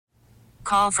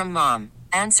Call from mom.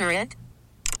 Answer it.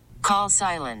 Call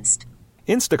silenced.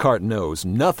 Instacart knows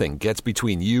nothing gets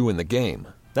between you and the game.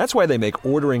 That's why they make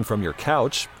ordering from your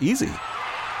couch easy.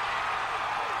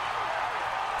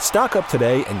 Stock up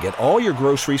today and get all your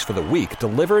groceries for the week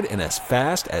delivered in as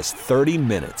fast as 30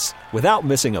 minutes without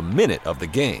missing a minute of the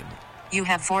game. You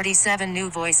have 47 new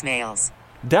voicemails.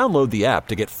 Download the app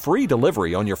to get free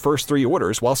delivery on your first 3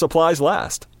 orders while supplies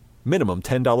last. Minimum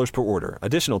 $10 per order.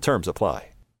 Additional terms apply.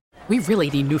 We really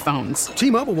need new phones.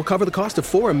 T-Mobile will cover the cost of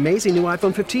 4 amazing new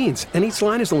iPhone 15s, and each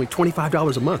line is only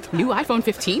 $25 a month. New iPhone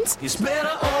 15s? It's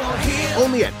better over here.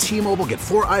 Only at T-Mobile, get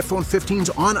 4 iPhone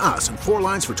 15s on us and 4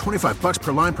 lines for $25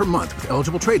 per line per month with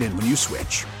eligible trade-in when you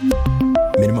switch.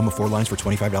 Minimum of 4 lines for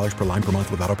 $25 per line per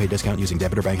month with autopay discount using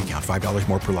debit or bank account. $5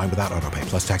 more per line without autopay,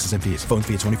 plus taxes and fees. Phone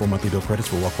fee at 24 monthly bill credits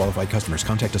for well-qualified customers.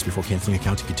 Contact us before canceling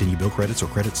account to continue bill credits or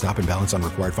credit stop and balance on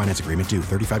required finance agreement due.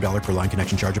 $35 per line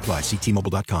connection charge applies. See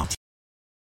T-Mobile.com.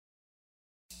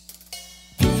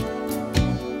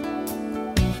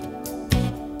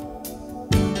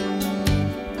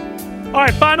 All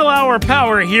right, final hour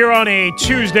power here on a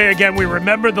Tuesday. Again, we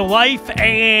remember the life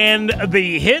and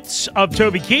the hits of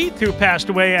Toby Keith, who passed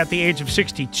away at the age of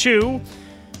 62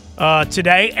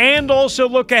 today, and also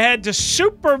look ahead to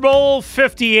Super Bowl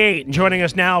 58. And joining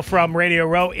us now from Radio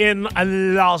Row in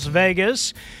Las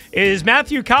Vegas is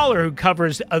Matthew Coller, who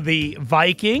covers the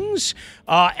Vikings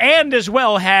and as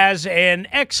well has an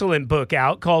excellent book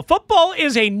out called Football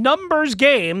is a Numbers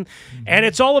Game, and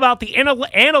it's all about the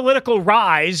analytical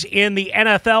rise in the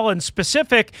NFL and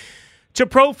specific to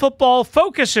Pro Football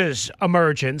Focus's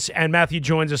emergence. And Matthew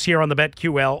joins us here on the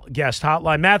BetQL guest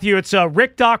hotline. Matthew, it's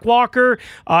Rick Doc Walker,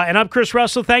 and I'm Chris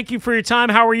Russell. Thank you for your time.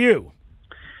 How are you?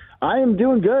 I am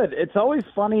doing good. It's always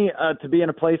funny to be in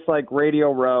a place like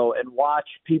Radio Row and watch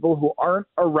people who aren't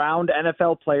around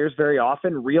NFL players very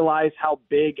often realize how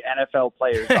big NFL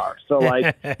players are. So,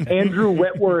 like Andrew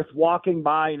Whitworth walking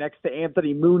by next to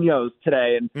Anthony Munoz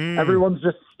today, and everyone's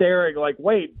just staring like,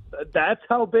 wait, that's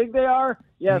how big they are?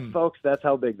 Yes, folks, that's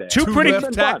how big they are. Two pretty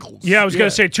left tackles. Yeah, I was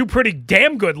going to say two pretty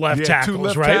damn good left tackles, 2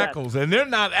 left right? tackles, and they're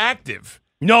not active.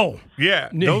 No. Yeah,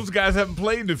 those guys haven't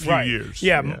played in a few years.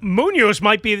 Yeah, Munoz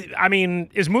might be – I mean,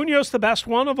 is Munoz the best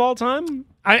one of all time?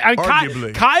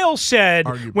 Arguably. Kyle said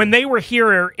when they were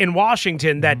here in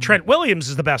Washington that Trent Williams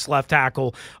is the best left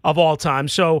tackle of all time.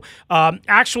 So,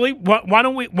 actually, why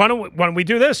don't we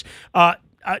do this?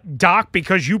 Doc,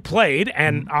 because you played,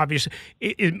 and obviously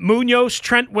Munoz,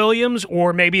 Trent Williams,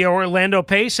 or maybe Orlando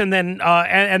Pace, and then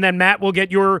Matt will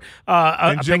get your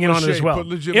opinion on it as well.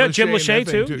 Jim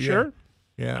Lachey too. Sure.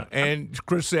 Yeah, and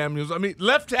Chris Samuels. I mean,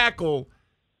 left tackle,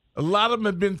 a lot of them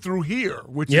have been through here,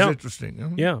 which is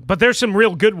interesting. Yeah, but there's some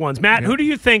real good ones. Matt, who do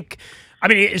you think – I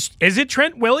mean, is it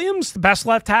Trent Williams, the best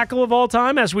left tackle of all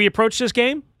time, as we approach this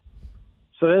game?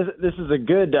 So this is a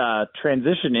good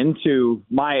transition into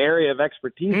my area of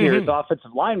expertise here as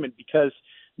offensive lineman, because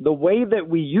the way that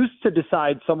we used to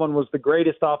decide someone was the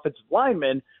greatest offensive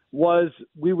lineman was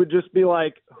we would just be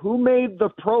like, who made the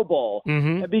Pro Bowl?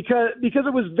 Because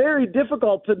it was very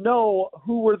difficult to know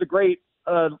who were the great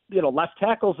left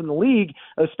tackles in the league,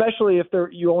 especially if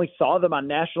you only saw them on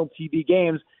national TV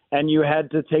games and you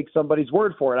had to take somebody's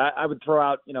word for it. I would throw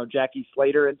out Jackie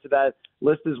Slater into that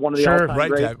list as one of the all-time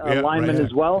great linemen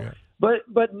as well. Yeah.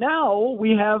 But now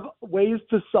we have ways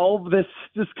to solve this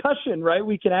discussion, right?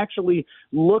 We can actually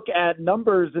look at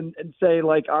numbers and say,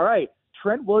 like, all right,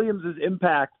 Trent Williams'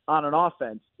 impact on an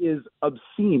offense is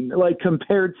obscene, like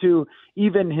compared to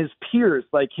even his peers,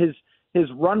 like his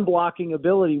run blocking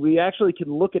ability. We actually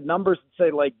can look at numbers and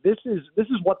say, like, this is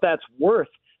what that's worth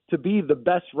to be the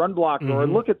best run blocker. Or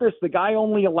look at this, the guy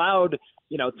only allowed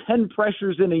 10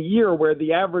 pressures in a year where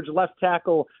the average left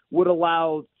tackle would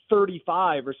allow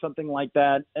 35 or something like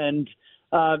that. And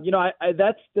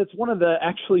that's one of the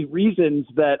actually reasons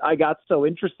that I got so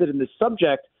interested in this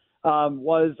subject.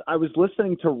 Was I was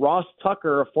listening to Ross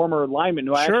Tucker, a former lineman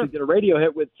who I actually did a radio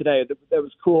hit with today. That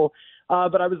was cool.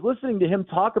 But I was listening to him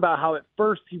talk about how at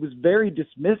first he was very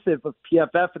dismissive of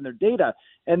PFF and their data.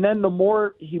 And then the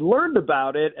more he learned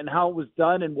about it and how it was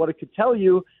done and what it could tell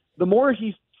you, the more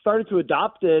he started to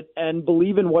adopt it and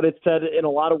believe in what it said in a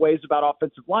lot of ways about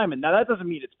offensive linemen. Now, that doesn't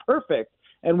mean it's perfect,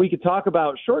 and we could talk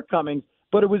about shortcomings,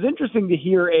 but it was interesting to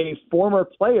hear a former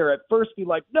player at first be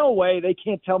like, no way, they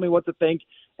can't tell me what to think.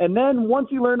 And then once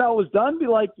he learned how it was done, be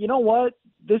like, you know what?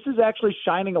 This is actually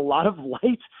shining a lot of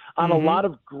light on a lot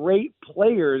of great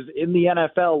players in the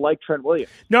NFL like Trent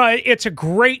Williams. No, it's a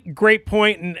great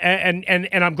point, and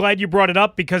I'm glad you brought it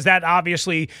up because that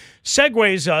obviously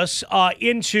segues us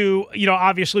into,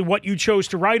 obviously what you chose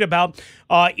to write about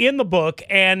in the book.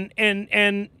 And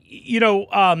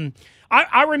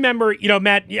I remember,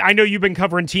 Matt, I know you've been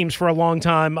covering teams for a long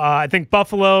time. I think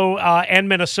Buffalo and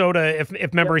Minnesota,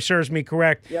 if memory serves me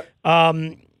correct. Yep.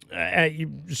 I've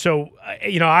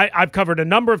covered a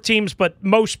number of teams, but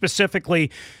most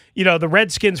specifically, the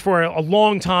Redskins for a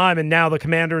long time, and now the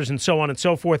Commanders, and so on and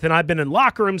so forth. And I've been in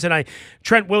locker rooms, and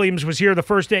Trent Williams was here the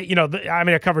first day.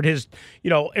 I covered his,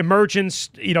 emergence,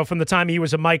 from the time he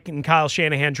was a Mike and Kyle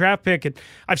Shanahan draft pick. And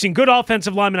I've seen good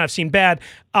offensive linemen, I've seen bad.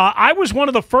 I was one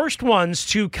of the first ones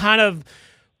to kind of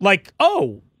like,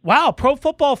 oh, wow, Pro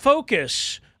Football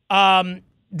Focus.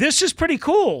 This is pretty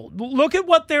cool. Look at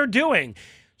what they're doing.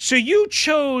 So you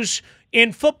chose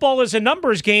in football as a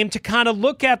numbers game to kind of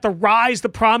look at the rise, the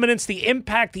prominence, the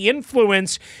impact, the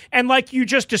influence, and like you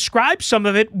just described some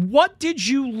of it, what did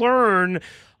you learn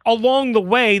along the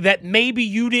way that maybe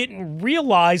you didn't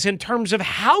realize in terms of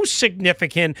how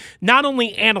significant not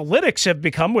only analytics have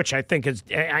become, which I think is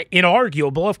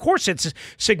inarguable, of course it's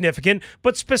significant,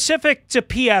 but specific to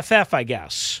PFF, I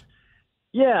guess?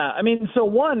 Yeah, so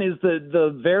one is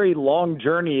the very long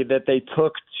journey that they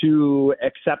took to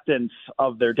acceptance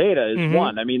of their data is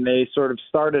one. They sort of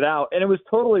started out, and it was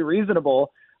totally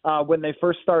reasonable when they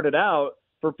first started out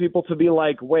for people to be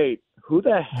like, wait, who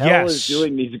the hell is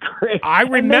doing these grades? I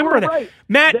remember that. Right.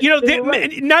 Matt,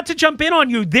 not to jump in on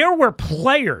you, there were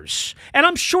players, and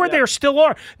I'm sure there still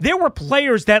are, there were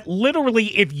players that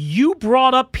literally, if you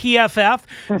brought up PFF,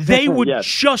 they would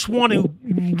just want to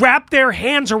wrap their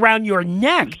hands around your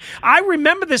neck. I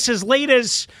remember this as late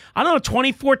as,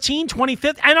 2014,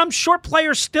 2015, and I'm sure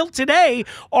players still today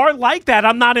are like that.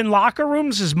 I'm not in locker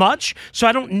rooms as much, so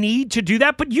I don't need to do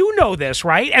that, but you know this,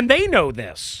 right? And they know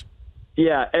this.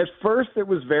 Yeah, at first it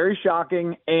was very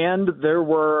shocking, and there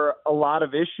were a lot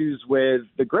of issues with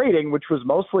the grading, which was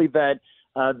mostly that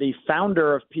the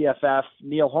founder of PFF,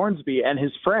 Neil Hornsby, and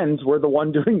his friends were the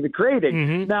one doing the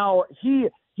grading. Now, he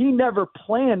never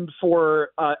planned for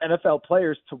NFL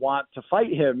players to want to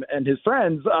fight him and his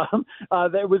friends.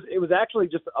 It was actually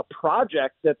just a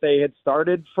project that they had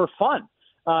started for fun.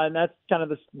 And that's kind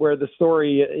of where the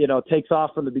story, takes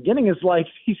off from the beginning. Is like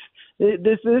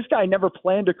this guy never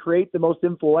planned to create the most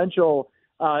influential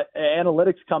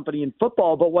analytics company in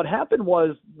football. But what happened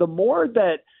was the more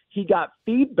that he got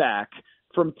feedback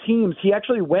from teams, he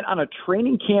actually went on a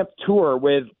training camp tour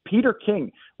with Peter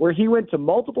King, where he went to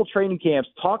multiple training camps,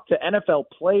 talked to NFL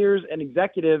players and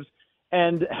executives,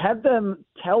 and had them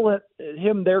tell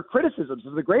him their criticisms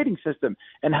of the grading system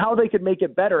and how they could make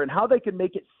it better and how they could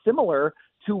make it similar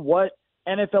to what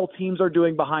NFL teams are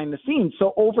doing behind the scenes.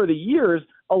 So over the years,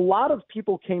 a lot of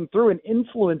people came through and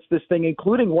influenced this thing,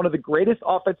 including one of the greatest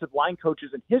offensive line coaches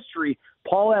in history,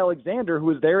 Paul Alexander, who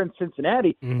was there in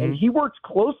Cincinnati. And he worked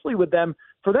closely with them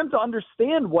for them to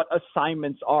understand what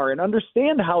assignments are and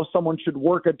understand how someone should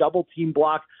work a double team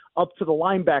block up to the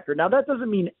linebacker. Now, that doesn't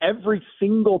mean every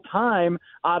single time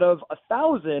out of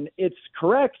 1,000 it's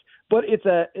correct, but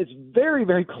it's very,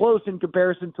 very close in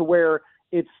comparison to where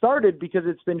it started because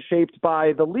it's been shaped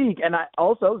by the league. And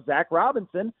also, Zach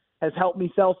Robinson has helped me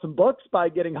sell some books by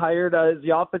getting hired as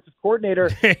the offensive coordinator.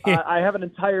 I have an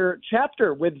entire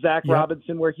chapter with Zach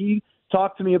Robinson where he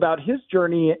talked to me about his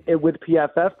journey with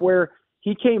PFF, where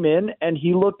he came in and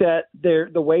he looked at the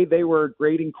way they were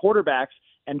grading quarterbacks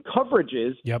and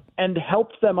coverages and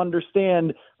helped them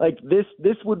understand, like,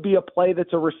 this would be a play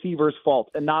that's a receiver's fault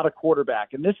and not a quarterback.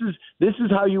 And this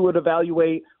is how you would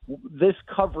evaluate this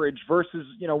coverage versus,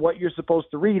 what you're supposed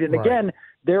to read. And again,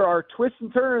 there are twists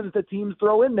and turns that teams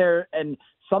throw in there. And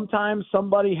sometimes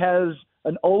somebody has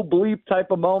an oh bleep type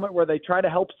of moment where they try to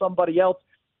help somebody else.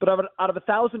 But out of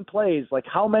 1,000 plays, like,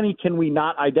 how many can we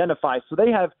not identify? So they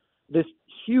have this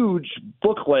huge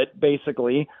booklet,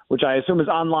 basically, which I assume is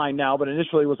online now, but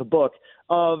initially was a book,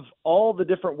 of all the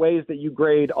different ways that you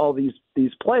grade all these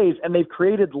plays. And they've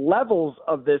created levels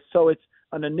of this. So it's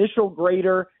an initial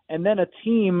grader and then a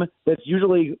team that's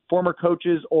usually former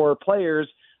coaches or players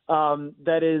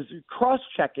that is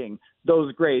cross-checking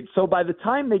those grades. So by the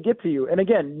time they get to you, and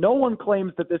again, no one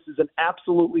claims that this is an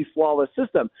absolutely flawless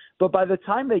system, but by the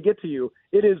time they get to you,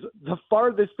 it is the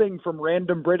farthest thing from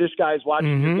random British guys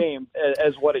watching the game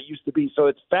as what it used to be. So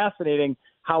it's fascinating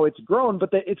how it's grown, but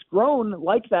it's grown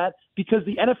like that because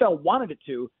the NFL wanted it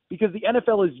to, because the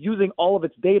NFL is using all of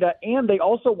its data, and they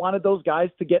also wanted those guys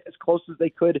to get as close as they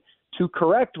could to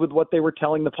correct with what they were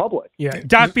telling the public. Yeah,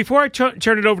 Doc, before I turn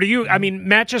it over to you,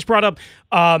 Matt just brought up,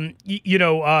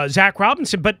 Zach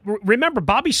Robinson, but remember,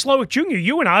 Bobby Slowick Jr.,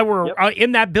 you and I were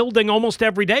in that building almost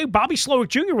every day. Bobby Slowick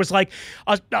Jr. was like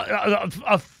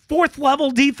a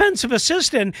 4th-level defensive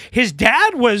assistant. His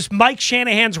dad was Mike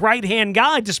Shanahan's right-hand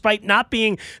guy, despite not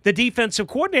being the defensive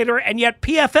coordinator, and yet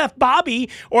PFF Bobby,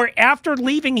 or after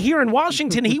leaving here in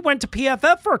Washington, he went to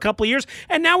PFF for a couple of years,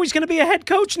 and now he's going to be a head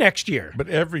coach next year. But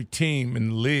every team in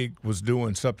the league was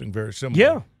doing something very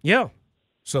similar. Yeah.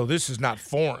 So this is not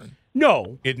foreign.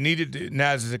 No. It needed to,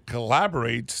 now as it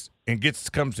collaborates and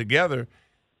comes together,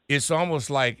 it's almost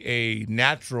like a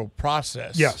natural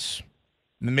process. Yes.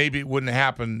 Maybe it wouldn't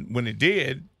happen when it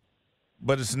did,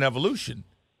 but it's an evolution.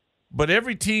 But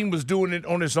every team was doing it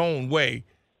on its own way,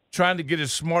 trying to get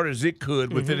as smart as it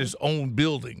could within its own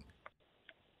building.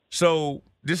 So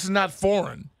this is not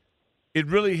foreign. It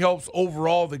really helps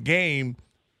overall the game,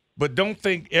 but don't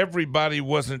think everybody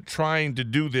wasn't trying to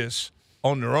do this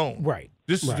on their own. Right.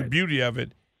 This is the beauty of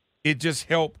it. It just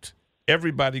helped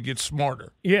everybody get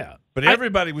smarter. Yeah. But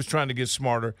everybody was trying to get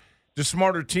smarter. The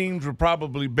smarter teams were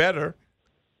probably better,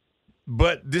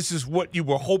 but this is what you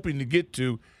were hoping to get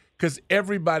to because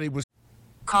everybody was.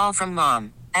 Call from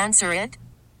mom. Answer it.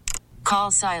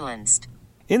 Call silenced.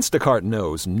 Instacart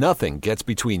knows nothing gets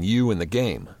between you and the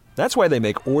game. That's why they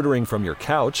make ordering from your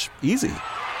couch easy.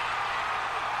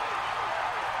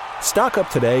 Stock up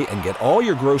today and get all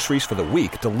your groceries for the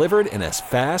week delivered in as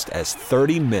fast as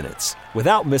 30 minutes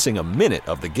without missing a minute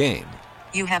of the game.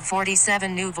 You have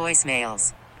 47 new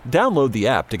voicemails. Download the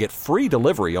app to get free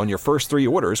delivery on your first 3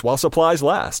 orders while supplies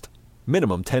last.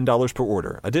 Minimum $10 per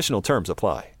order. Additional terms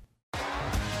apply.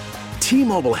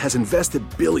 T-Mobile has invested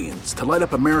billions to light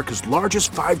up America's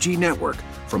largest 5G network,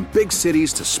 from big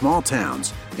cities to small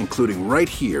towns, including right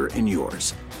here in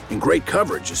yours. And great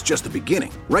coverage is just the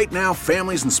beginning. Right now,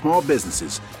 families and small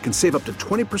businesses can save up to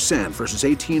 20% versus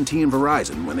AT&T and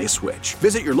Verizon when they switch.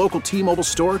 Visit your local T-Mobile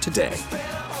store today.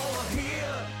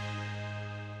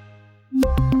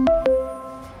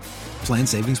 Plan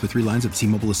savings with 3 lines of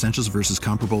T-Mobile Essentials versus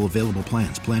comparable available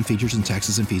plans. Plan features and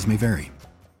taxes and fees may vary.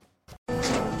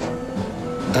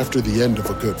 After the end of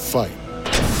a good fight,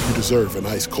 you deserve an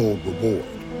ice-cold reward.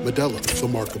 Modelo is the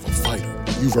mark of a fighter.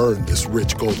 You've earned this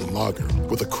rich golden lager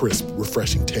with a crisp,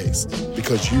 refreshing taste.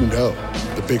 Because you know,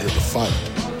 the bigger the fight,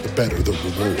 the better the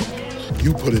reward.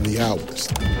 You put in the hours,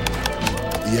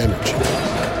 the energy,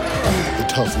 the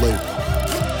tough labor.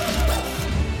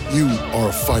 You are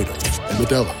a fighter, and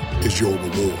Modelo is your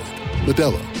reward.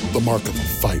 Modelo, the mark of a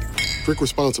fighter. Drink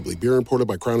responsibly. Beer imported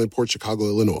by Crown Imports, Chicago,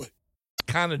 Illinois.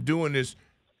 Kind of doing this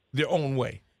their own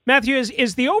way. Matthew,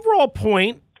 is the overall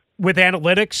point with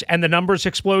analytics and the numbers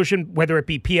explosion, whether it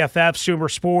be PFF, Sumer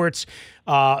Sports,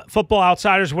 Football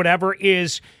Outsiders, whatever,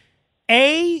 is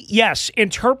A, yes,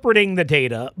 interpreting the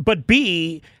data, but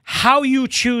B, how you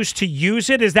choose to use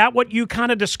it? Is that what you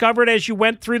kind of discovered as you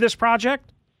went through this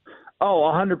project?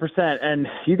 Oh, 100%. And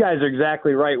you guys are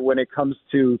exactly right when it comes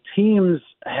to teams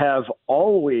have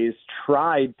always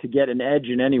tried to get an edge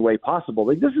in any way possible.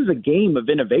 Like, this is a game of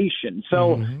innovation.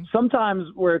 So sometimes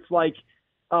where it's like,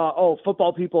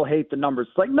 football people hate the numbers.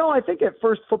 It's like, no, I think at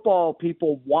first football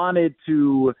people wanted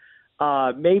to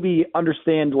maybe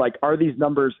understand, like, are these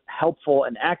numbers helpful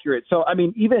and accurate? So, I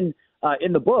mean, even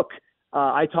in the book,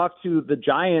 I talked to the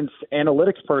Giants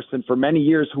analytics person for many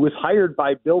years who was hired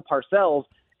by Bill Parcells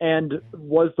and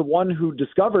was the one who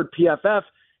discovered PFF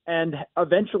and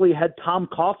eventually had Tom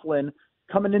Coughlin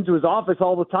coming into his office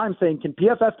all the time saying, can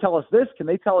PFF tell us this? Can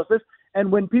they tell us this?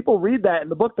 And when people read that in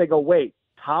the book, they go, wait,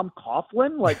 Tom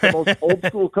Coughlin, like the most old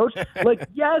school coach? Like,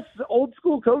 yes, old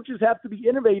school coaches have to be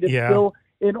innovative still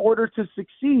in order to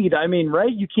succeed. I mean,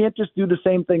 right? You can't just do the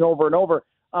same thing over and over.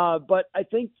 But I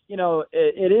think,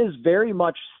 it is very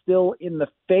much still in the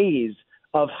phase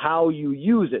of how you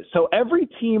use it. So every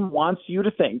team wants you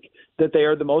to think that they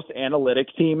are the most analytic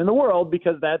team in the world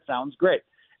because that sounds great.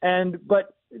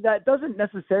 But that doesn't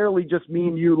necessarily just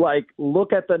mean you like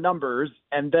look at the numbers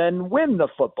and then win the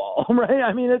football, right?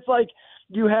 I mean, it's like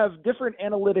you have different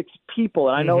analytics people.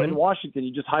 And I know in Washington,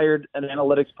 you just hired an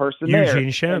analytics person Eugene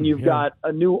there. Shem, and you've got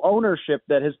a new ownership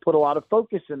that has put a lot of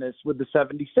focus in this with the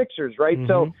 76ers, right?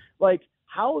 So like,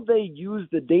 how they use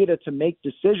the data to make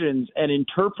decisions and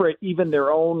interpret even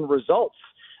their own results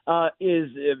is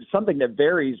something that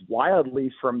varies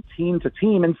wildly from team to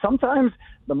team. And sometimes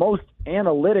the most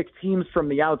analytic teams from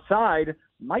the outside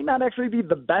might not actually be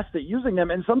the best at using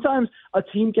them. And sometimes a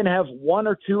team can have 1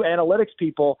 or 2 analytics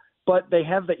people, but they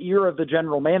have the ear of the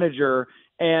general manager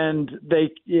and they,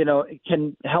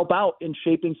 can help out in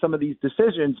shaping some of these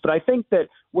decisions. But I think that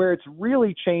where it's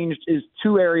really changed is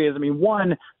 2 areas. I mean,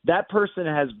 one, that person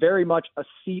has very much a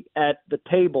seat at the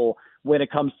table when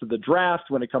it comes to the draft,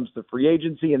 when it comes to free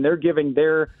agency, and they're giving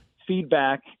their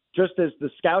feedback just as the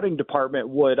scouting department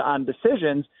would on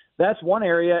decisions. That's one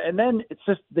area. And then it's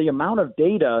just the amount of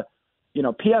data.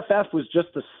 PFF was just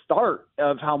the start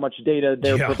of how much data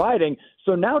they're providing.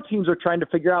 So now teams are trying to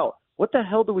figure out, what the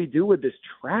hell do we do with this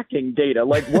tracking data?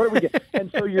 Like, what are we getting?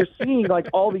 And so you're seeing like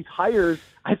all these hires,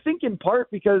 I think in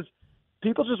part because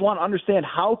people just want to understand,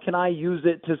 how can I use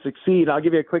it to succeed? I'll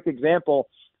give you a quick example.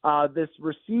 This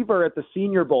receiver at the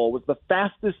Senior Bowl was the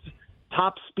fastest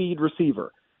top speed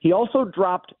receiver. He also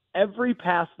dropped every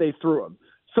pass they threw him.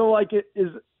 So like,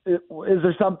 is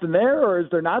there something there, or is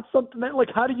there not something there? Like,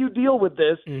 how do you deal with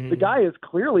this? Mm-hmm. The guy is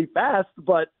clearly fast,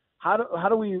 but how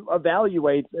do we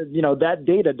evaluate, that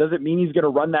data? Does it mean he's going to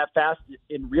run that fast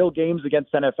in real games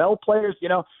against NFL players?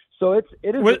 So it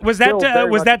is. Was that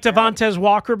Devontae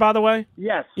Walker, by the way?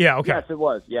 Yes. Yeah. Okay. Yes, it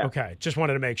was. Yeah. Okay. Just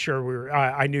wanted to make sure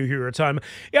I knew who you were talking about.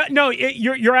 Yeah. No,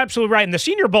 you're absolutely right. And the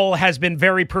Senior Bowl has been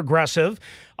very progressive,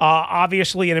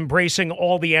 obviously, in embracing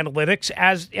all the analytics.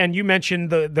 And you mentioned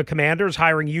the Commanders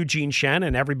hiring Eugene Shen,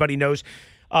 and everybody knows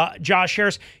Josh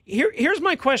Harris. Here's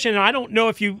my question, and I don't know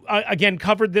if you, again,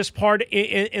 covered this part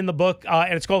in the book,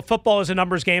 and it's called Football is a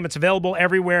Numbers Game. It's available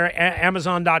everywhere,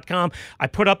 Amazon.com. I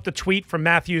put up the tweet from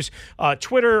Matthew's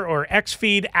Twitter or X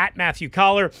feed, at Matthew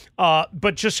Coller,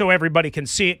 but just so everybody can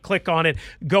see it, click on it,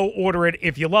 go order it.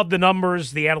 If you love the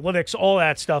numbers, the analytics, all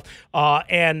that stuff,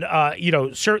 and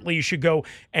certainly you should go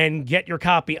and get your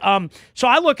copy. So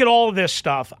I look at all of this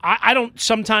stuff. I don't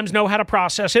sometimes know how to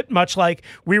process it, much like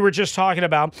we were just talking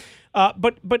about.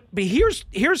 But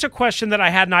here's a question that I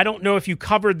had, and I don't know if you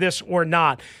covered this or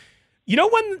not.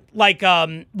 When like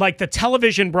the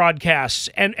television broadcasts,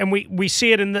 and we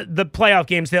see it in the playoff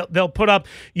games, they'll put up,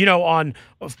 on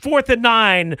 4th and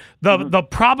 9, the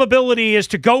probability is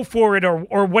to go for it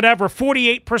or whatever,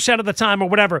 48% of the time or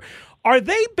whatever. Are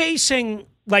they basing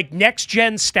like next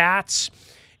gen stats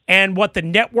and what the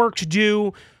networks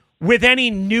do with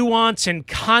any nuance and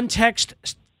context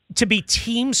to be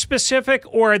team specific,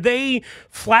 or are they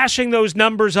flashing those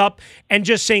numbers up and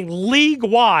just saying league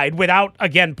wide, without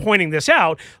again pointing this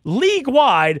out, league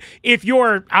wide, if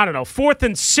you're, 4th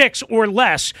and 6 or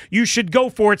less, you should go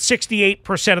for it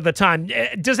 68% of the time?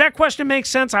 Does that question make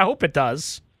sense? I hope it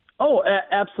does. Oh,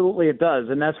 absolutely it does.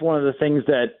 And that's one of the things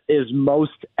that is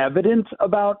most evident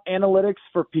about analytics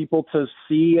for people to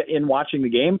see in watching the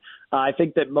game. I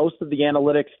think that most of the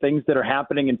analytics things that are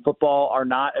happening in football are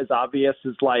not as obvious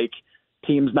as like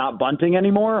teams not bunting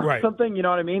anymore or something, you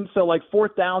know what I mean? So like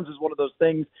 4th downs is one of those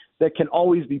things that can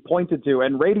always be pointed to.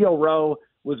 And Radio Row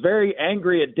was very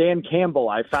angry at Dan Campbell,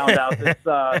 I found out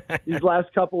these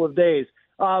last couple of days.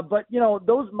 But,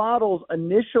 those models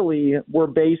initially were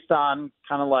based on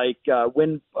kind of like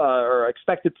win or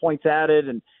expected points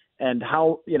added and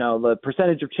how, the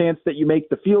percentage of chance that you make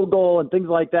the field goal and things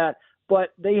like that.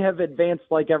 But they have advanced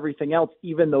like everything else,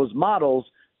 even those models,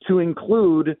 to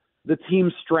include the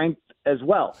team's strength as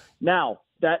well. Now,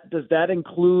 does that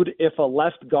include if a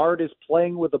left guard is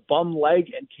playing with a bum leg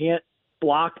and can't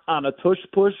block on a tush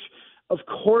push? Of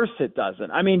course it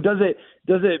doesn't. I mean, does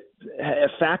it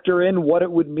factor in what it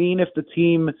would mean if the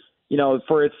team,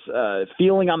 for its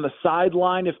feeling on the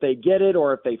sideline, if they get it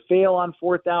or if they fail on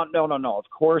 4th down? No, of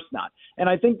course not. And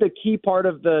I think the key part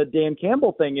of the Dan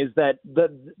Campbell thing is that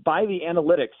by the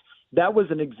analytics, that was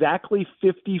an exactly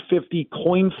 50-50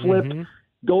 coin flip,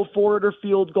 go for it or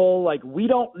field goal. Like, we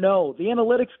don't know. The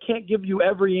analytics can't give you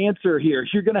every answer here.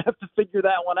 You're going to have to figure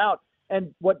that one out.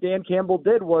 And what Dan Campbell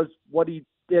did was what he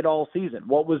did all season.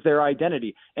 What was their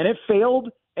identity? And it failed,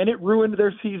 and it ruined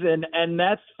their season, and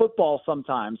that's football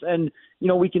sometimes. And,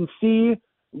 we can see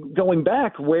going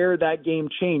back where that game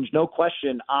changed, no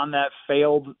question, on that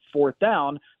failed 4th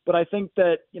down. But I think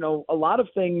that, a lot of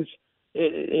things,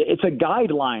 it's a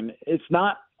guideline. It's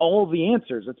not all the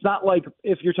answers. It's not like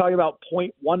if you're talking about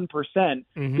 0.1%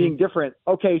 being different.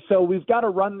 Okay, so we've got to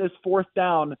run this 4th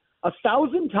down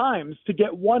 1,000 times to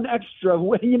get one extra,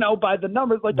 by the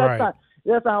numbers. Like, that's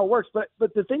not how it works. But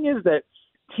the thing is that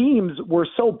teams were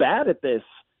so bad at this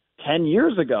 10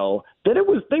 years ago that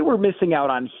they were missing out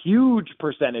on huge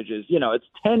percentages. It's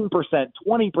 10%,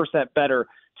 20% better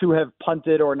to have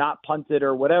punted or not punted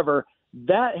or whatever.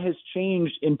 That has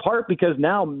changed in part because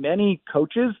now many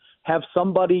coaches have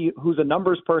somebody who's a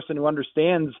numbers person who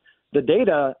understands the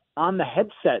data on the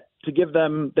headset to give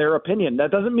them their opinion. That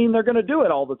doesn't mean they're going to do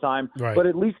it all the time, but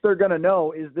at least they're going to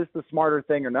know, is this the smarter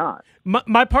thing or not?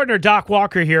 My partner, Doc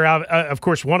Walker here, of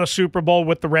course, won a Super Bowl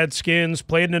with the Redskins,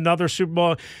 played in another Super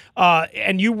Bowl,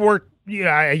 and you worked,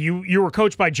 you were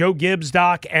coached by Joe Gibbs,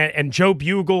 Doc, and Joe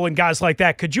Bugle and guys like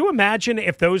that. Could you imagine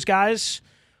if those guys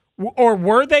Or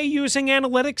were they using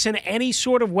analytics in any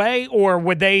sort of way, or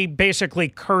would they basically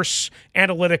curse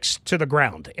analytics to the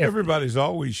ground? Everybody's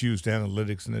always used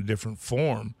analytics in a different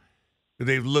form.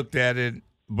 They've looked at it,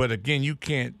 but again, you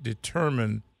can't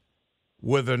determine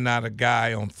whether or not a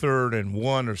guy on 3rd and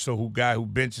 1 or so, guy who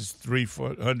benches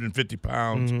 150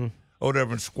 pounds or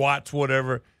whatever, and squats,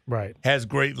 whatever, right, has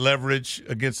great leverage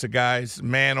against the guys,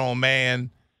 man on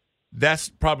man. That's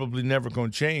probably never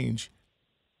going to change.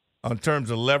 In terms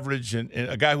of leverage, and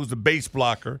a guy who's a base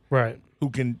blocker, right,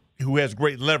 who has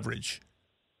great leverage,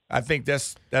 I think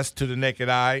that's to the naked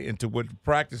eye and to what the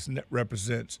practice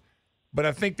represents. But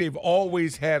I think they've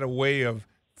always had a way of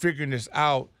figuring this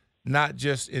out, not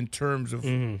just in terms of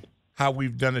how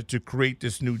we've done it to create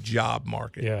this new job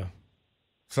market. Yeah.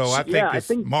 So I think it's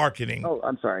marketing. Oh,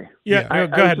 I'm sorry. Yeah,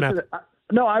 go ahead, Matt.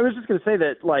 I was just going to say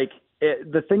that, like,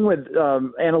 the thing with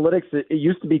analytics, it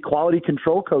used to be quality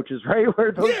control coaches, right?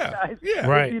 Where those guys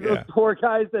would be those poor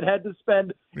guys that had to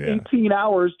spend 18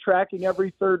 hours tracking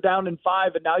every 3rd down and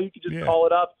 5, and now you can just call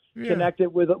it up, connect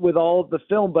it with all of the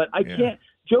film. But I can't.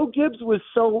 Joe Gibbs was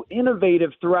so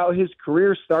innovative throughout his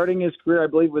career, starting his career, I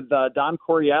believe, with Don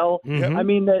Coryell. I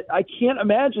mean, that I can't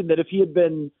imagine that if he had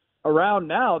been around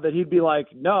now that he'd be like,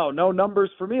 no numbers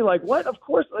for me. Like, what? Of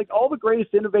course, like, all the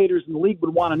greatest innovators in the league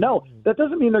would want to know. That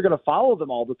doesn't mean they're going to follow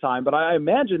them all the time, but I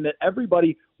imagine that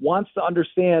everybody wants to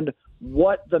understand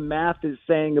what the math is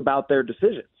saying about their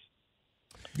decisions.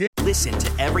 Listen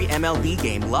to every MLB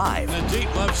game live. In the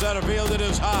deep left center field, it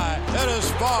is high, it is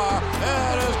far,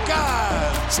 it is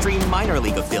gone. Stream minor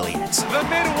league affiliates. The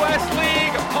Midwest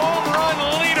League home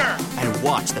run leader. And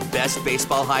watch the best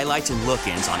baseball highlights and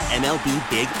look-ins on MLB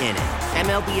Big Inning.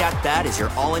 MLB At Bat is your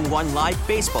all-in-one live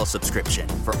baseball subscription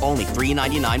for only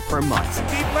 $3.99 per month.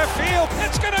 Deep left field,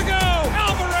 it's gonna go.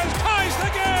 Alvarez ties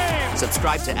the game.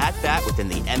 Subscribe to At Bat within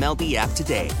the MLB app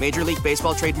today. Major League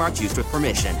Baseball trademarks used with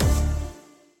permission.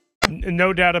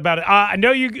 No doubt about it. I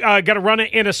know you got to run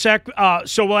it in a sec,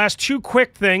 so we'll ask 2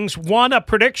 quick things. 1, a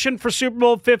prediction for Super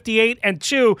Bowl 58, and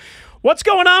 2, what's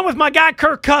going on with my guy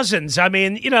Kirk Cousins? I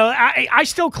mean, I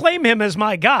still claim him as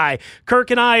my guy.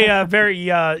 Kirk and I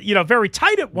very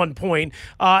tight at one point,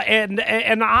 and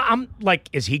I'm like,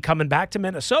 is he coming back to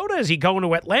Minnesota? Is he going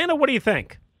to Atlanta? What do you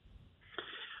think?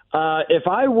 If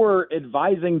I were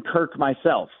advising Kirk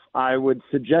myself, I would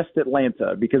suggest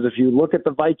Atlanta, because if you look at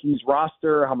the Vikings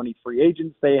roster, how many free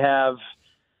agents they have,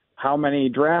 how many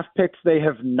draft picks they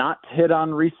have not hit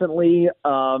on recently,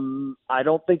 I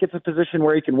don't think it's a position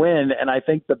where he can win. And I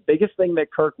think the biggest thing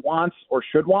that Kirk wants or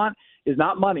should want is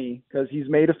not money, because he's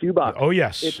made a few bucks. Oh,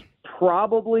 yes. It's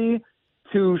probably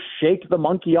to shake the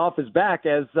monkey off his back,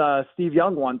 as Steve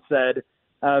Young once said,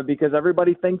 because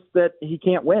everybody thinks that he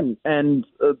can't win. And,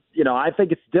 I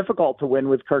think it's difficult to win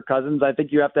with Kirk Cousins. I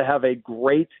think you have to have a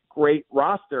great, great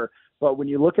roster. But when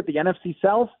you look at the NFC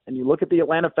South and you look at the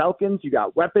Atlanta Falcons, you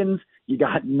got weapons, you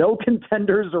got no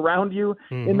contenders around you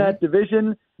in that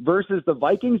division versus the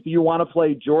Vikings. Do you want to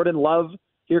play Jordan Love?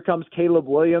 Here comes Caleb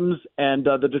Williams and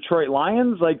the Detroit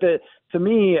Lions. To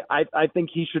me, I think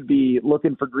he should be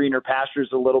looking for greener pastures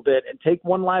a little bit and take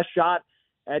one last shot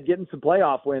at getting some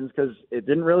playoff wins, because it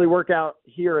didn't really work out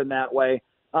here in that way.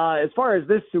 As far as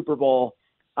this Super Bowl,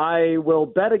 I will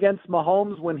bet against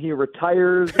Mahomes when he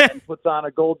retires and puts on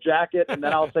a gold jacket, and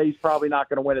then I'll say he's probably not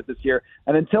going to win it this year.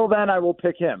 And until then, I will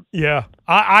pick him. Yeah.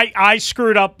 I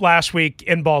screwed up last week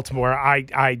in Baltimore.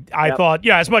 I thought,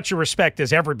 as much respect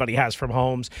as everybody has from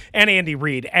Mahomes and Andy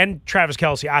Reid and Travis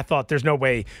Kelce, I thought there's no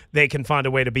way they can find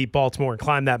a way to beat Baltimore and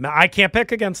climb that mountain. I can't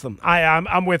pick against them.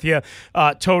 I'm with you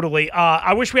totally.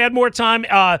 I wish we had more time.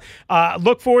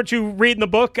 Look forward to reading the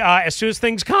book as soon as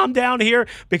things calm down here,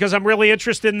 because I'm really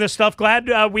interested in this stuff. Glad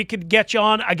we could get you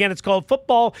on. Again, it's called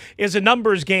Football is a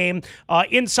Numbers Game.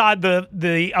 Inside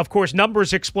the of course,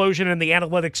 numbers explosion and the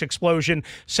analytics explosion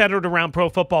centered around Pro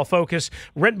Football Focus,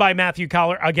 written by Matthew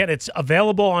Coller. Again, it's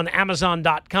available on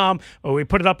Amazon.com. We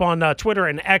put it up on Twitter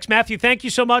and X. Matthew, thank you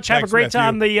so much. Have a great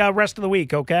time the rest of the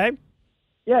week, okay?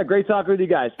 Yeah, great talking with you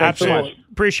guys. Thanks Absolutely. so much.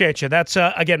 Appreciate you. That's,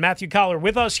 again, Matthew Coller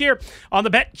with us here on the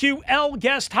BetQL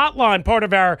Guest Hotline, part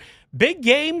of our big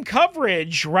game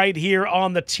coverage right here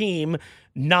on the Team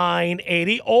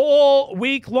 980. All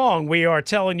week long, we are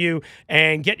telling you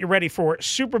and get you ready for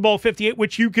Super Bowl 58,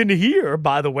 which you can hear,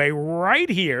 by the way, right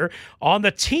here on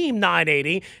the Team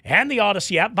 980 and the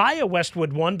Odyssey app via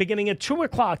Westwood One, beginning at 2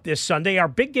 o'clock this Sunday. Our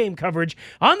big game coverage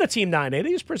on the Team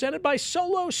 980 is presented by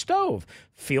Solo Stove.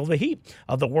 Feel the heat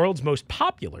of the world's most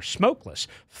popular smokeless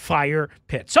fire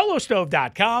pit.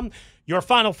 SoloStove.com. Your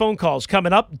final phone calls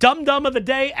coming up. Dum-Dum of the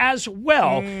day as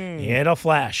well in a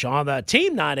flash on the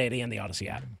Team 980 and the Odyssey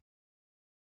app.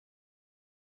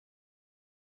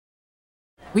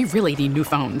 We really need new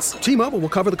phones. T-Mobile will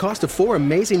cover the cost of 4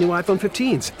 amazing new iPhone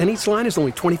 15s, and each line is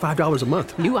only $25 a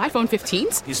month. New iPhone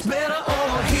 15s? It's better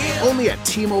over here. Only at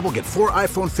T-Mobile, get 4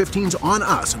 iPhone 15s on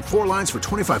us and 4 lines for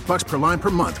 $25 per line per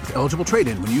month with eligible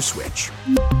trade-in when you switch.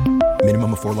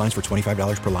 Minimum of 4 lines for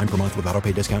 $25 per line per month with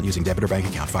autopay discount using debit or bank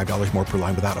account. $5 more per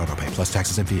line without autopay, plus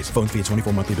taxes and fees. Phone fee at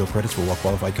 24 monthly bill credits for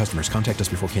well-qualified customers. Contact us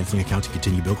before canceling account to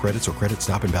continue bill credits or credit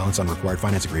stop and balance on required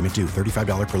finance agreement due.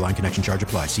 $35 per line connection charge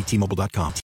applies. See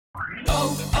T-Mobile.com.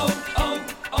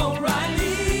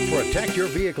 O'Reilly. Protect your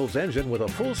vehicle's engine with a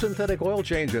full synthetic oil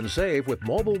change and save with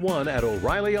Mobile One at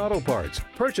O'Reilly Auto Parts.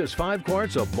 Purchase 5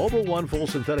 quarts of Mobile One full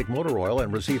synthetic motor oil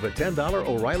and receive a $10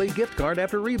 O'Reilly gift card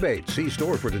after rebate. See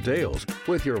store for details.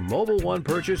 With your Mobile One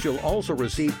purchase, you'll also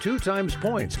receive 2 times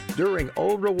points during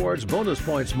O Rewards Bonus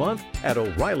Points Month at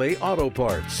O'Reilly Auto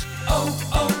Parts.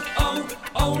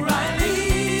 O'Reilly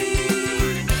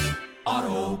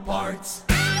Auto Parts.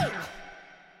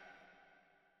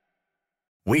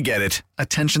 We get it.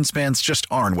 Attention spans just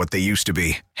aren't what they used to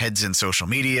be. Heads in social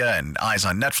media and eyes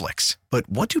on Netflix. But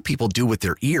what do people do with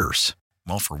their ears?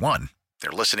 Well, for one, they're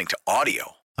listening to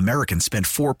audio. Americans spend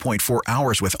 4.4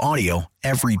 hours with audio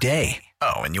every day.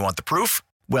 Oh, and you want the proof?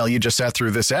 Well, you just sat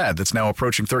through this ad that's now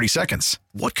approaching 30 seconds.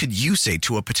 What could you say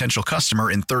to a potential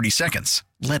customer in 30 seconds?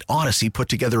 Let Odyssey put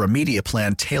together a media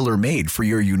plan tailor-made for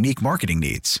your unique marketing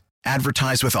needs.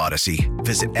 Advertise with Odyssey.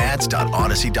 Visit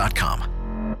ads.odyssey.com.